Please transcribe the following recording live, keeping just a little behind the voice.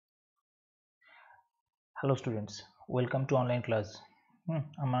Hello students, welcome to online class.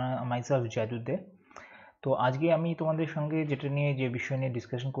 Myself Jadud Dey. তো আজকে আমি তোমাদের সঙ্গে যেটা নিয়ে যে বিষয় নিয়ে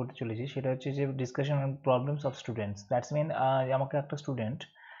ডিসকাশন করতে চলেছি সেটা হচ্ছে যে discussion on problems of students. That's mean আমাকে একটা স্টুডেন্ট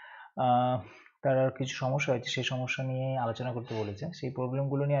তার কিছু সমস্যা হয়েছে, সেই সমস্যা নিয়ে আলোচনা করতে বলেছে। সেই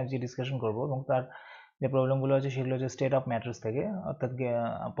প্রবলেমগুলো নিয়ে আজকে ডিসকাশন করব এবং তার যে প্রবলেমগুলো আছে সেগুলো হচ্ছে স্টেট অফ ম্যাটার্স থেকে, অর্থাৎ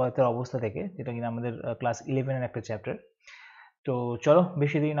পদার্থের অবস্থা থেকে, যেটা কিনা আমাদের ক্লাস 11-এর একটা চ্যাপ্টার। তো চলো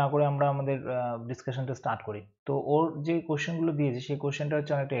বেশি দেরি না করে আমরা আমাদের ডিসকাশনটা স্টার্ট করি। তো ওর যে কোশ্চেনগুলো দিয়েছে সেই কোশ্চেনটা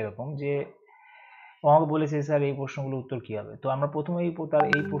হচ্ছে অনেকটা এরকম যে ও আমাকে বলেছে স্যার এই প্রশ্নগুলোর উত্তর কি হবে। তো আমরা প্রথমে তার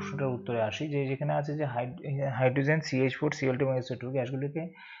এই প্রশ্নটার উত্তরে আসি যে যেখানে আছে যে হাইড্রোজেন CH4 Cl2 এবং SO2 গ্যাসগুলিকে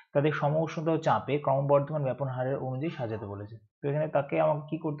তাদের সম উষ্ণতা ও চাপে ক্রমবর্ধমান ব্যাপন হারের অনুযায়ী সাজাতে বলেছে। তো এখানে তাকে আমাকে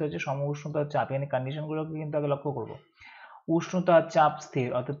কি করতে হচ্ছে, সম উষ্ণতা ও চাপ, এখানে কন্ডিশনগুলোকে কিন্তু আগে লক্ষ্য করবো। উষ্ণতা চাপ স্থির,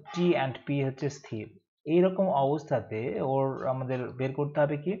 অর্থাৎ টি অ্যান্ড পি হচ্ছে স্থির। এইরকম অবস্থাতে ওর আমাদের বের করতে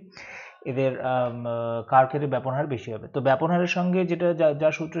হবে কি এদের কার ক্ষেত্রে ব্যাপন হার বেশি হবে। তো ব্যাপন হারের সঙ্গে যেটা যা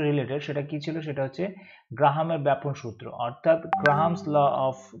সূত্র রিলেটেড সেটা কি ছিল, সেটা হচ্ছে গ্রাহামের ব্যাপন সূত্র, অর্থাৎ গ্রাহামস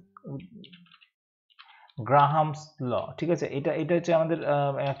ল। ঠিক আছে, এটা হচ্ছে আমাদের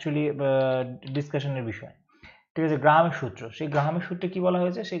অ্যাকচুয়ালি ডিসকাশনের বিষয়। ঠিক আছে, গ্রাহামের সূত্র, সেই গ্রাহামের সূত্রে কি বলা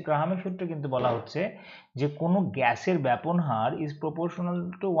হয়েছে, সেই গ্রাহামের সূত্রে কিন্তু বলা হচ্ছে যে কোনো গ্যাসের ব্যাপন her is proportional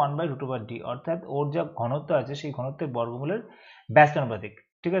to 1/√/d, অর্থাৎ ওর যা ঘনত্ব আছে সেই ঘনত্বের বর্গমূলের ব্যস্তানুপাতিক।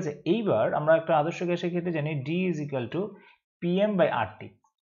 ঠিক আছে, এইবার আমরা একটা আদর্শ গ্যাসের ক্ষেত্রে জানি D is equal to PM/RT।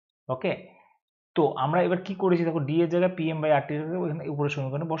 ওকে, তো আমরা এবার কি করেছি দেখো, ডি এর জায়গায় PM/RT ওখানে উপরের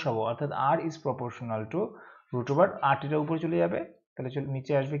সমীকরণে বসাবো, অর্থাৎ R is proportional to √/RT উপরে চলে যাবে, তাহলে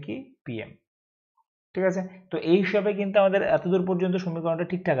নিচে আসবে কি PM। ঠিক আছে, তো এই হিসাবে কিন্তু আমাদের এতদূর পর্যন্ত সমীকরণটা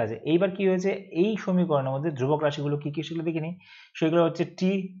ঠিকঠাক আছে। এইবার কি হয়েছে, এই সমীকরণের মধ্যে ধ্রুবক রাশিগুলো কি কি সেগুলো দেখে নিই। সেগুলো হচ্ছে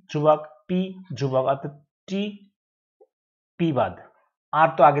টি ধ্রুবক, পি ধ্রুবক, অর্থাৎ টি পি বাদ, আর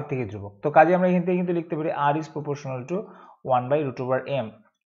তো আগের থেকে ধ্রুবক। তো কাজে আমরা এখান থেকে কিন্তু লিখতে পারি আর ইজ প্রপোর্শনাল টু 1/√/m।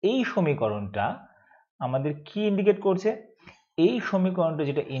 এই সমীকরণটা আমাদের কি ইন্ডিকেট করছে, এই সমীকরণটা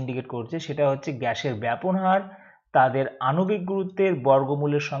যেটা ইন্ডিকেট করছে সেটা হচ্ছে গ্যাসের ব্যাপন হার তাদের আণবিক গুরুত্বের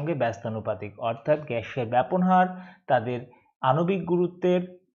বর্গমূলের সঙ্গে ব্যস্তানুপাতিক, অর্থাৎ গ্যাসের ব্যাপন হার তাদের আণবিক গুরুত্বের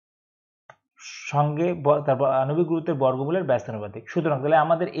সঙ্গে তারপর আণবিক গুরুত্বের বর্গমূলের ব্যস্তানুপাতিক। সুতরাং তাহলে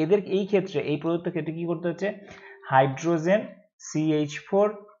আমাদের এদের এই ক্ষেত্রে, এই প্রদত্ত ক্ষেত্রে কি করতে হচ্ছে, হাইড্রোজেন CH4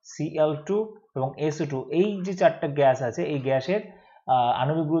 Cl2 এবং SO2 এই যে চারটা গ্যাস আছে, এই গ্যাসের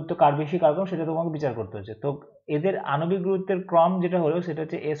আণবিক গুরুত্ব কার বেশি কার কম সেটা তোমাকে বিচার করতে হচ্ছে। তো এদের আণবিক গুরুত্বের ক্রম যেটা হলো সেটা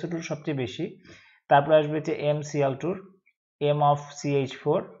হচ্ছে SO2 সবচেয়ে বেশি, তারপরে আসবে হচ্ছে MCl2, M of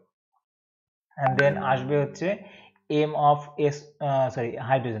CH4, and then আসবে হচ্ছে M of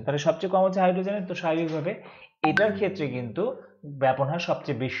হাইড্রোজেন। তাহলে সবচেয়ে কম হচ্ছে হাইড্রোজেনের, তো স্বাভাবিকভাবে এটার ক্ষেত্রে কিন্তু ব্যাপন হার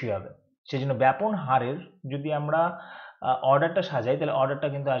সবচেয়ে বেশি হবে। সেই জন্য ব্যাপন হারের যদি আমরা অর্ডারটা সাজাই তাহলে অর্ডারটা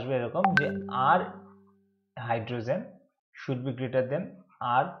কিন্তু আসবে এরকম যে আর hydrogen should be greater than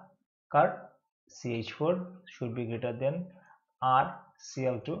R car CH4 should be greater than R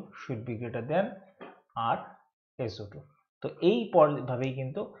Cl2 should be greater than R SO2। তো এই ভাবেই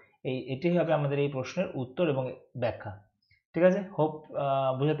কিন্তু এটাই হবে আমাদের এই প্রশ্নের উত্তর এবং ব্যাখ্যা। ঠিক আছে, হোপ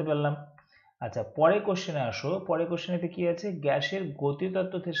বুঝাতে পারলাম। আচ্ছা, পরের কোশ্চেনে আসো। পরের কোশ্চেনেতে কি আছে, গ্যাসের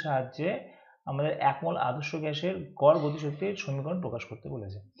গতিতত্ত্বের সাহায্যে আমাদের এক মোল আদর্শ গ্যাসের গড় গতিশক্তির সমীকরণ প্রকাশ করতে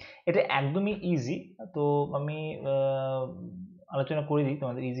বলেছে। এটা একদমই ইজি, তো আমি আলোচনা করে দিই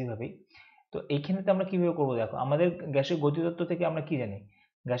তোমাদের ইজি ভাবেই। তো এইখানেতে আমরা কিভাবে করবো দেখো, আমাদের গ্যাসের গতিতত্ত্ব থেকে আমরা কি জানি,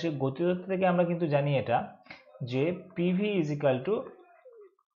 গ্যাসের গতিতত্ত্ব থেকে আমরা কিন্তু জানি এটা যে PV is equal to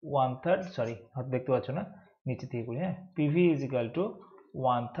 1/3, sorry হয়তো দেখতে পাচ্ছ না, নিচে থেকে করি, হ্যাঁ, PV is equal to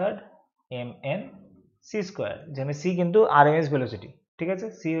 1/3 mn c square, যেখানে c কিন্তু আরএমএস ভেলোসিটি। ঠিক আছে,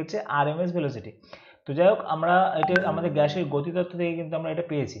 c হচ্ছে আরএমএস ভেলোসিটি। তো যাই হোক, আমরা এটা আমাদের গ্যাসের গতিতত্ত্ব থেকে কিন্তু আমরা এটা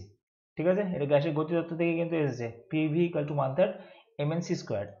পেয়েছি। ঠিক আছে, এটা গ্যাসের গতিতত্ত্ব থেকে কিন্তু এসেছে PV equal to 1/3 mn c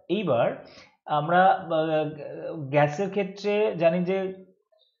square. এইবার আমরা গ্যাসের ক্ষেত্রে জানি যে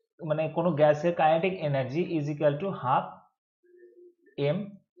মানে কোনো গ্যাসের kinetic energy is equal to half M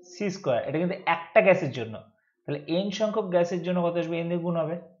C square. এটা কিন্তু একটা গ্যাসের জন্য, তাহলে এন সংখ্যক গ্যাসের জন্য কত আসবে, এন দিয়ে গুণ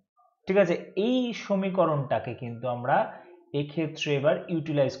হবে। ঠিক আছে, এই সমীকরণটাকে কিন্তু আমরা এক্ষেত্রে এবার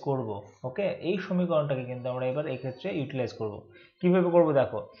ইউটিলাইজ করব। ওকে, এই সমীকরণটাকে কিন্তু আমরা এবার এক্ষেত্রে ইউটিলাইজ করব। কিভাবে করব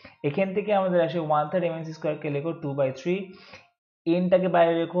দেখো, এখান থেকে আমাদের আসে 1/3 mn c স্কোয়ারকে লেখো 2/3, এনটাকে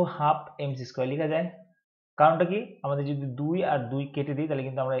বাইরে রেখো হাফ mc স্কোয়ার লেখা যায়। কারণটা কি, আমাদের যদি 2 আর 2 কেটে দিই তাহলে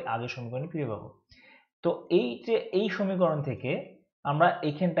কিন্তু আমরা আগের সমীকরণে ফিরে পাবো। তো এই যে এই সমীকরণ থেকে আমরা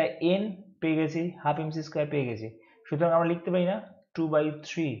এখানটায় n পেয়ে গেছি, হাফ mc স্কোয়ার পেয়ে গেছি। সুতরাং আমরা লিখতে পারি না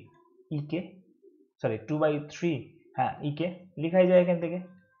 2/3 কে, সরি 2/3, হ্যাঁ কে লেখাই যায় এখান থেকে।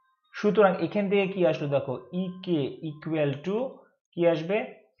 সুতরাং এখান থেকে কি আসলো দেখো, কে ইকুয়াল টু কি আসবে,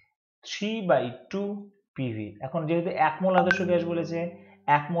 3/2 p পিভি। এখন যেহেতু 1 মোল আদর্শ গ্যাস বলেছে,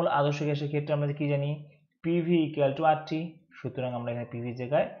 1 মোল আদর্শ গ্যাসের ক্ষেত্রে আমরা কি জানি, পিভি ইকুয়াল টু RT। সুতরাং আমরা এখানে পিভি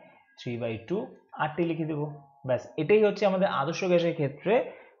জায়গায় 3/2 RT লিখে দেবো। ব্যাস, এটাই হচ্ছে আমাদের আদর্শ গ্যাসের ক্ষেত্রে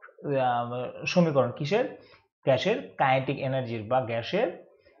সমীকরণ। কিসের? গ্যাসের কাইনেটিক এনার্জির বা গ্যাসের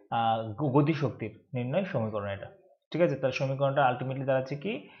গতিশক্তির নির্ণয় সমীকরণ এটা। ঠিক আছে, তার সমীকরণটা আলটিমেটলি দাঁড়াচ্ছে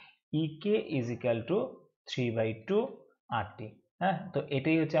কি, ইকে ইজ ইকুয়াল টু 3/2 RT। হ্যাঁ, তো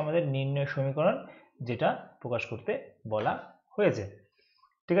এটাই হচ্ছে আমাদের নির্ণয় সমীকরণ, যেটা প্রকাশ করতে বলা হয়েছে।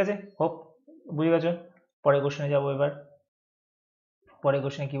 ঠিক আছে, হোপ বুঝে গেছো। পরের কোশ্চেনে যাবো এবার। পরের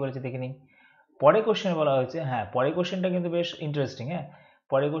কোশ্চেনে কি বলেছে দেখে নিই। পরের কোশ্চেনে বলা হয়েছে, হ্যাঁ পরের কোশ্চেনটা কিন্তু বেশ ইন্টারেস্টিং। হ্যাঁ,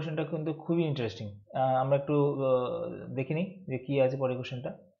 পরের কোশ্চেনটা কিন্তু খুবই ইন্টারেস্টিং। আমরা একটু দেখে নিই যে কি আছে পরের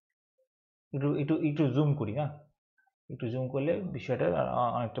কোশ্চেনটা। একটু একটু একটু জুম করি। হ্যাঁ, একটু জুম করলে বিষয়টা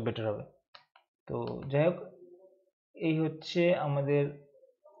অনেকটা বেটার হবে। তো যাই হোক, এই হচ্ছে আমাদের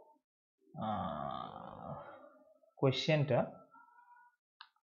কোয়েশ্চেনটা।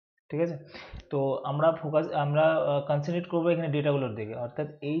 ঠিক আছে, তো আমরা কনসেন্ট্রেট করবো এখানে ডেটাগুলোর দিকে, অর্থাৎ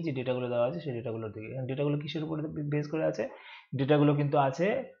এই যে ডেটাগুলো দেওয়া আছে সেই ডেটাগুলোর দিকে। ডেটাগুলো কিসের উপরে বেস করে আছে? ডেটাগুলো কিন্তু আছে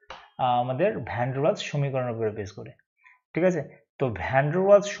আমাদের ভ্যান ডের ওয়ালস সমীকরণের উপরে বেস করে। ঠিক আছে, তো ভ্যান ডের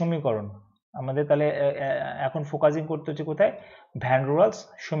ওয়ালস সমীকরণ আমাদের তাহলে এখন ফোকাসিং করতে হচ্ছে কোথায়? ভ্যান ডের ওয়ালস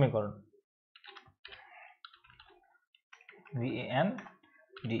সমীকরণ,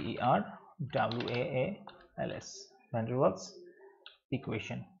 VANDERWALS, ভ্যান ডের ওয়ালস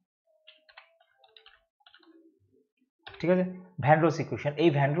ইকুয়েশন। ঠিক আছে, ভ্যান ডের ওয়ালস ইকুয়েশন। এই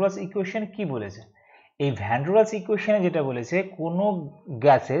ভ্যান ডের ওয়ালস ইকুয়েশন কি বলেছে? এই ভ্যান ডের ওয়ালস ইকুয়েশনে যেটা বলেছে, কোনো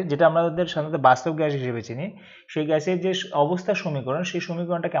গ্যাসের, যেটা আমাদের সাধারণত বাস্তব গ্যাস হিসেবে চিনি, সেই গ্যাসের যে অবস্থা সমীকরণ, সেই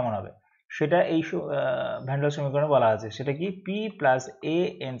সমীকরণটা কেমন হবে সেটা এই ভ্যান ডের ওয়ালস সমীকরণে বলা আছে। সেটা কি, P plus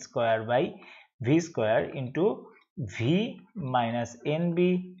AN square by V square into V minus NB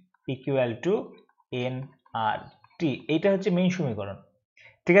equal to NRT। এইটা হচ্ছে মেইন সমীকরণ।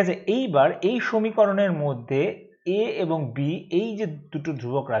 ঠিক আছে, এইবার এই সমীকরণের মধ্যে এ এবং বি, এই যে দুটো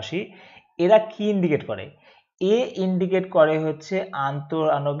ধ্রুবক রাশি, এরা কি ইন্ডিকেট করে? এ ইন্ডিকেট করে হচ্ছে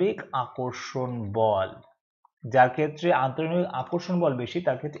আন্তঃআণবিক আকর্ষণ বল। যার ক্ষেত্রে আন্তঃআণবিক আকর্ষণ বল বেশি,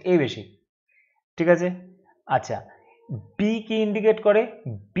 তার ক্ষেত্রে এ বেশি। ঠিক আছে, আচ্ছা, বি কি ইন্ডিকেট করে?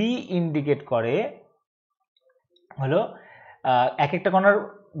 বি ইন্ডিকেট করে হলো এক একটা কণার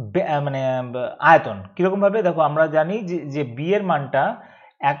মানে আয়তন। কিরকম ভাবে? দেখো, আমরা জানি যে বি এর মানটা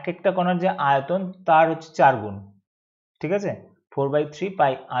এক একটা কণার যে আয়তন তার হচ্ছে 4 গুণ। ঠিক আছে, 4/3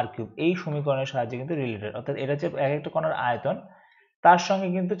 পাই আর কিউব। এই সমীকরণের সাহায্যে কিন্তু রিলেটেড, অর্থাৎ এটা হচ্ছে এক একটা কণার আয়তন, তার সঙ্গে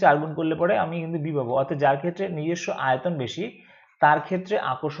কিন্তু 4 গুণ করলে পরে আমি কিন্তু বি পাবো। অর্থাৎ যার ক্ষেত্রে নিজস্ব আয়তন বেশি, তার ক্ষেত্রে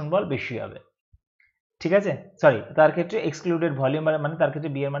আকর্ষণ বল বেশি হবে। ঠিক আছে, সরি, তার ক্ষেত্রে এক্সক্লুডেড ভলিউম মানে তার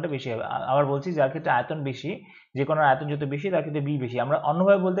ক্ষেত্রে বি এর মানটা বেশি হবে। আবার বলছি, যার ক্ষেত্রে আয়তন বেশি, যে কোনো আয়তন যত বেশি তার ক্ষেত্রে বি বেশি। আমরা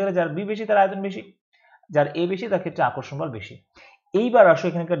অন্যভাবে বলতে গেলে, যার বি বেশি তার আয়তন বেশি, যার এ বেশি তার ক্ষেত্রে আকর্ষণ বল বেশি। এইবার আসো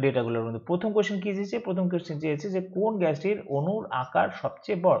এখানকার ডেটাগুলোর মধ্যে। প্রথম কোশ্চেন কি চেয়েছে? প্রথম কোশ্চেন চেয়েছে যে কোন গ্যাসটির অণুর আকার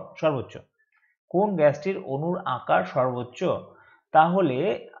সবচেয়ে বড়, সর্বোচ্চ। কোন গ্যাসটির অণুর আকার সর্বোচ্চ? তাহলে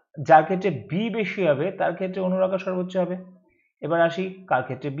যার ক্ষেত্রে বি বেশি হবে তার ক্ষেত্রে অণুর আকার সর্বোচ্চ হবে। এবার আসি, কার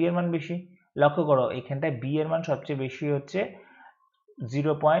ক্ষেত্রে বি এর মান বেশি। লক্ষ্য করো, এখানটায় বি এর মান সবচেয়ে বেশি হচ্ছে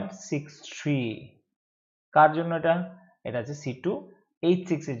 0.63। কার জন্য এটা? এটা হচ্ছে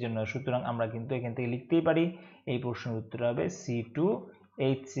C2H6 এর জন্য। সুতরাং আমরা কিন্তু এখান থেকে লিখতেই পারি, এই প্রশ্নের উত্তর হবে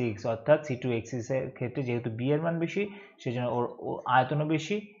C2H6। অর্থাৎ C2H6 এর ক্ষেত্রে যেহেতু বি এর মান বেশি, সেজন্য ওর আয়তনও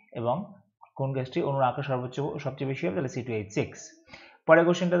বেশি, এবং কোন গ্যাসটি অণুর আকার সবচেয়ে বেশি হবে? তাহলে C2H6। পরের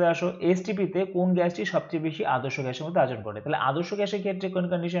কোশ্চেনটাতে আসো, এসটিপিতে কোন গ্যাসটি সবচেয়ে বেশি আদর্শ গ্যাসের মধ্যে আচরণ করে? তাহলে আদর্শ গ্যাসের ক্ষেত্রে কোন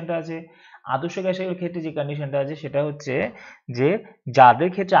কন্ডিশনটা আছে? আদর্শ গ্যাসের ক্ষেত্রে যে কন্ডিশনটা আছে সেটা হচ্ছে যে যাদের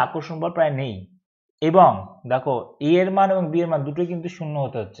ক্ষেত্রে আকর্ষণ বল প্রায় নেই, এবং দেখো এ এর মান এবং বি এর মান দুটোই কিন্তু শূন্য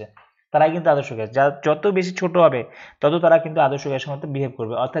হতে হচ্ছে, তারাই কিন্তু আদর্শ গ্যাস। যত বেশি ছোট হবে তত তারা কিন্তু আদর্শ গ্যাসের মতো বিহেভ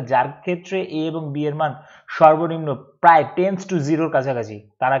করবে। অর্থাৎ যার ক্ষেত্রে এ এবং বি এর মান সর্বনিম্ন প্রায় টেন্স টু জিরোর কাছাকাছি,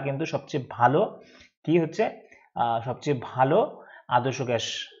 তারা কিন্তু সবচেয়ে ভালো কি হচ্ছে, সবচেয়ে ভালো আদর্শ গ্যাস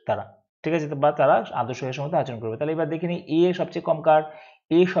তারা। ঠিক আছে, বা তারা আদর্শ গ্যাসের মতো আচরণ করবে। তাহলে এবার দেখে নিই, এ সবচেয়ে কম কার?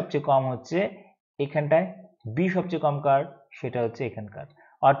 এ সবচেয়ে কম হচ্ছে এখানটায়। বি সবচেয়ে কম কার? সেটা হচ্ছে এখানকার।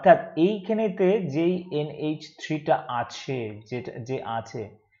 অর্থাৎ এইখানেতে যেই NH3টা আছে, যে আছে,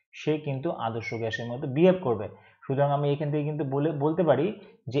 সে কিন্তু আদর্শ গ্যাসের মতো বিহেভ করবে। সুতরাং আমি এখান থেকে কিন্তু বলতে পারি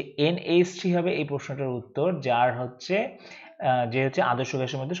যে NH3 হবে এই প্রশ্নটার উত্তর, যার হচ্ছে যে হচ্ছে আদর্শ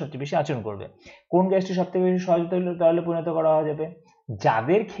গ্যাসের মধ্যে সবচেয়ে বেশি আচরণ করবে। কোন গ্যাসটি সবথেকে বেশি সহজে তরলে পরিণত করা যাবে?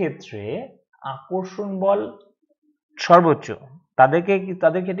 যাদের ক্ষেত্রে আকর্ষণ বল সর্বোচ্চ, তাদের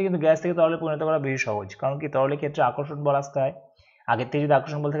ক্ষেত্রে কিন্তু গ্যাস থেকে তরলে পরিণত করা বেশি সহজ। কারণ কি, তরলের ক্ষেত্রে আকর্ষণ বল আসতে হয়, আগের থেকে যদি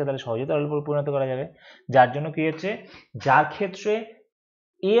আকর্ষণ বল থাকে তাহলে সহজেই তরলে পরিণত করা যাবে। যার জন্য কি হচ্ছে, যার ক্ষেত্রে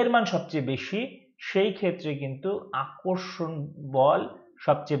এ এর মান সবচেয়ে বেশি, সেই ক্ষেত্রে কিন্তু আকর্ষণ বল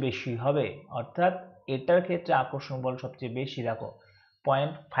সবচেয়ে বেশি হবে, অর্থাৎ এটার ক্ষেত্রে আকর্ষণ বল সবচেয়ে বেশি, দেখো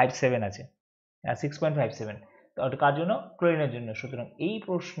 0.57 আছে, 6.57, কার জন্য? ক্লোরিনের জন্য। সুতরাং এই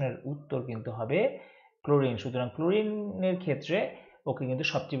প্রশ্নের উত্তর কিন্তু হবে ক্লোরিন। সুতরাং ক্লোরিনের ক্ষেত্রে ওকে কিন্তু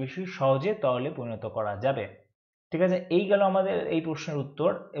সবচেয়ে বেশি সহজে তরলে পরিণত করা যাবে। ঠিক আছে, এই গেল আমাদের এই প্রশ্নের উত্তর।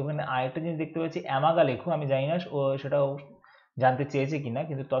 এখানে আরেকটা জিনিস দেখতে পাচ্ছি, অ্যামাগা লেখো, আমি জানি না ও সেটাও জানতে চেয়েছে কিনা,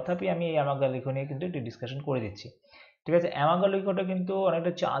 কিন্তু তথাপি আমি এই অ্যামাগা লেখো নিয়ে কিন্তু একটু ডিসকাশন করে দিচ্ছি। ঠিক আছে, অ্যামাগা লেখোটা কিন্তু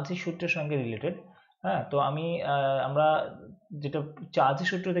অনেকটা চার্লসের সূত্রের সঙ্গে রিলেটেড। হ্যাঁ, তো আমরা যেটা চার্লসের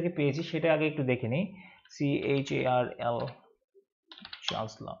সূত্র থেকে পেয়েছি সেটা আগে একটু দেখে নিই। CHARL,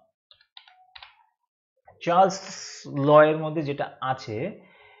 চার্লস ল। চার্লস ল এর মধ্যে যেটা আছে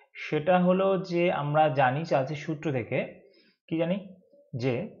সেটা হলো যে আমরা জানি চার্লসের সূত্র থেকে, কি জানি,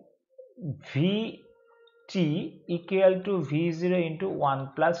 যে VT equal to V0 into 1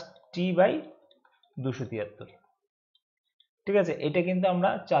 plus T by 273। ঠিক আছে, এটা কিন্তু আমরা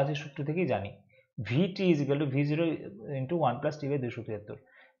চার্লসের সূত্র থেকেই জানি, VT is equal to V0 into 1 plus T by 273।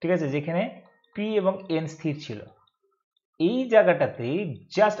 ঠিক আছে, যেখানে P এবং N স্থির ছিল। এই জায়গাটাতে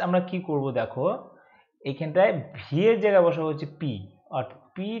জাস্ট আমরা কি করব দেখো, এইখানটায় ভি এর জায়গায় বসাবো হচ্ছে P, R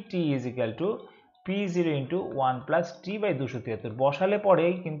PT is equal to P0 into 1 plus T by 273 বসালে পরে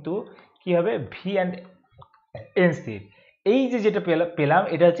কিন্তু কি হবে, ভি অ্যান্ড এন স্থির। এই যে যেটা পেলাম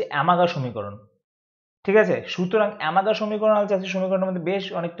এটা হচ্ছে অ্যামাগা সমীকরণ। ঠিক আছে, সুতরাং অ্যামাগা সমীকরণ আর চার্লসের সমীকরণের মধ্যে বেশ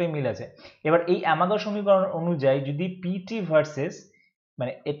অনেকটাই মিল আছে। এবার এই অ্যামাগা সমীকরণ অনুযায়ী যদি পিটি ভার্সেস,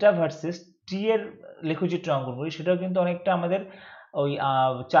 মানে এটা ভার্সেস টি এর লেখচিত্র অঙ্কন করি, সেটাও কিন্তু অনেকটা আমাদের ওই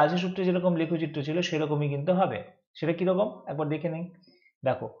চার্লসের সূত্রে যেরকম লেখচিত্র ছিল সেরকমই কিন্তু হবে। সেটা কিরকম একবার দেখে নিই।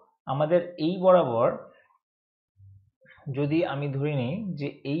 দেখো, আমাদের এই বরাবর যদি আমি ধরে নিই যে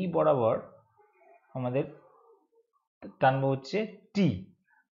এই বরাবর আমাদের টানবো হচ্ছে টি,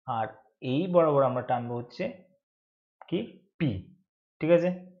 আর এই বরাবর আমরা টানবো হচ্ছে কি, পি। ঠিক আছে,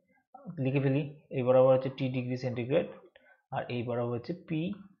 লিখে ফেলি, এই বরাবর হচ্ছে টি ডিগ্রি সেন্টিগ্রেড আর এই বরাবর হচ্ছে পি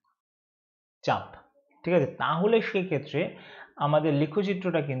চাপ। ঠিক আছে, তাহলে সেক্ষেত্রে আমাদের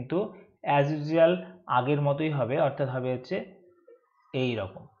লেখচিত্রটা কিন্তু অ্যাজ ইউজুয়াল আগের মতোই হবে, অর্থাৎ হবে হচ্ছে এই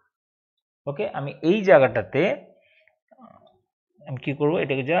রকম। ওকে, আমি এই জায়গাটাতে আমি কি করব,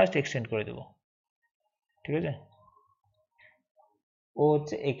 এটাকে জাস্ট এক্সটেন্ড করে দেব। ঠিক আছে, ও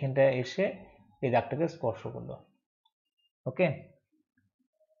হচ্ছে এখানটায় এসে এই দাগটাকে স্পর্শ করলো। ওকে,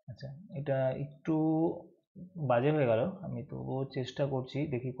 আচ্ছা, এটা একটু বাজে হয়ে গেল, আমি তবুও চেষ্টা করছি,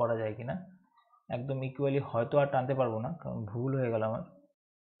 দেখি করা যায় কিনা। একদম ইকুয়ালি হয়তো আর টানতে পারবো না, কারণ ভুল হয়ে গেল আমার।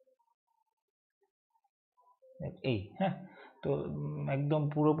 এই, হ্যাঁ, তো একদম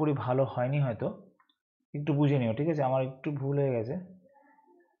পুরোপুরি ভালো হয়নি হয়তো, একটু বুঝে নিও। ঠিক আছে, আমার একটু ভুল হয়ে গেছে।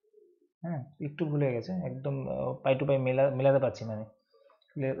 হ্যাঁ, একটু ভুল হয়ে গেছে, একদম পাই টু পাই মেলাতে পারছি না আমি।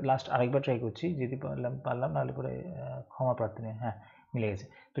 লাস্ট আরেকবার ট্রাই করছি, যদি পারলাম, নাহলে পরে ক্ষমা প্রার্থনা। হ্যাঁ, মিলে গেছে।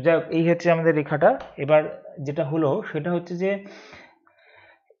 তো যাই হোক, এই হচ্ছে আমাদের রেখাটা। এবার যেটা হলো সেটা হচ্ছে যে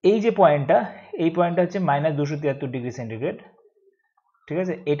এই যে পয়েন্টটা, এই পয়েন্টটা হচ্ছে -273°C। ঠিক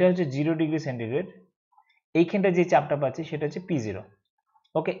আছে, এটা হচ্ছে 0°C। এইখানটা যে চাপটা পাচ্ছি সেটা হচ্ছে P0।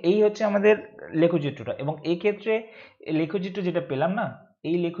 ওকে, এই হচ্ছে আমাদের লেখচিত্রটা, এবং এই ক্ষেত্রে লেখচিত্র যেটা পেলাম না,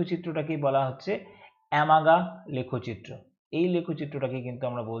 এই লেখচিত্রটাকেই বলা হচ্ছে অ্যামাগা লেখচিত্র। এই লেখচিত্রটাকে কিন্তু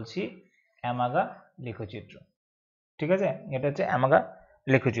আমরা বলছি অ্যামাগা লেখচিত্র। ঠিক আছে, এটা হচ্ছে অ্যামাগা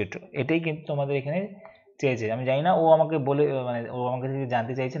লেখচিত্র। এটাই কিন্তু তোমাদের এখানে চেয়েছে, আমি জানি না ও আমাকে বলে, মানে ও আমাকে থেকে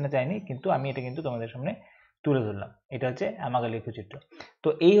জানতে চাইছে না চাইনি, কিন্তু আমি এটা কিন্তু তোমাদের সামনে তুলে ধরলাম। এটা হচ্ছে অ্যামাগা লেখচিত্র। তো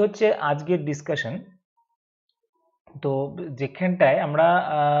এই হচ্ছে আজকের ডিসকাশন। তো যেখানটায় আমরা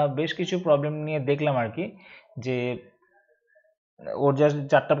বেশ কিছু প্রবলেম নিয়ে দেখলাম আর কি, যে ওর জাস্ট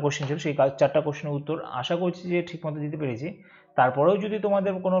 4টা কোশ্চেন ছিল, সেই 4টা কোশ্চেনের উত্তর আশা করছি যে ঠিকমতো দিতে পেরেছি। তারপরেও যদি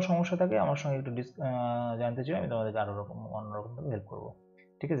তোমাদের কোনো সমস্যা থাকে আমার সঙ্গে একটু জানতে চাই, আমি তোমাদেরকে আরও অন্যরকমভাবে হেল্প করবো।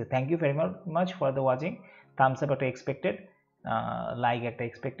 ঠিক আছে, thank you very much for the watching. Thums up একটা এক্সপেক্টেড, লাইক একটা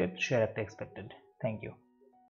এক্সপেক্টেড, শেয়ার একটা এক্সপেক্টেড। Thank you.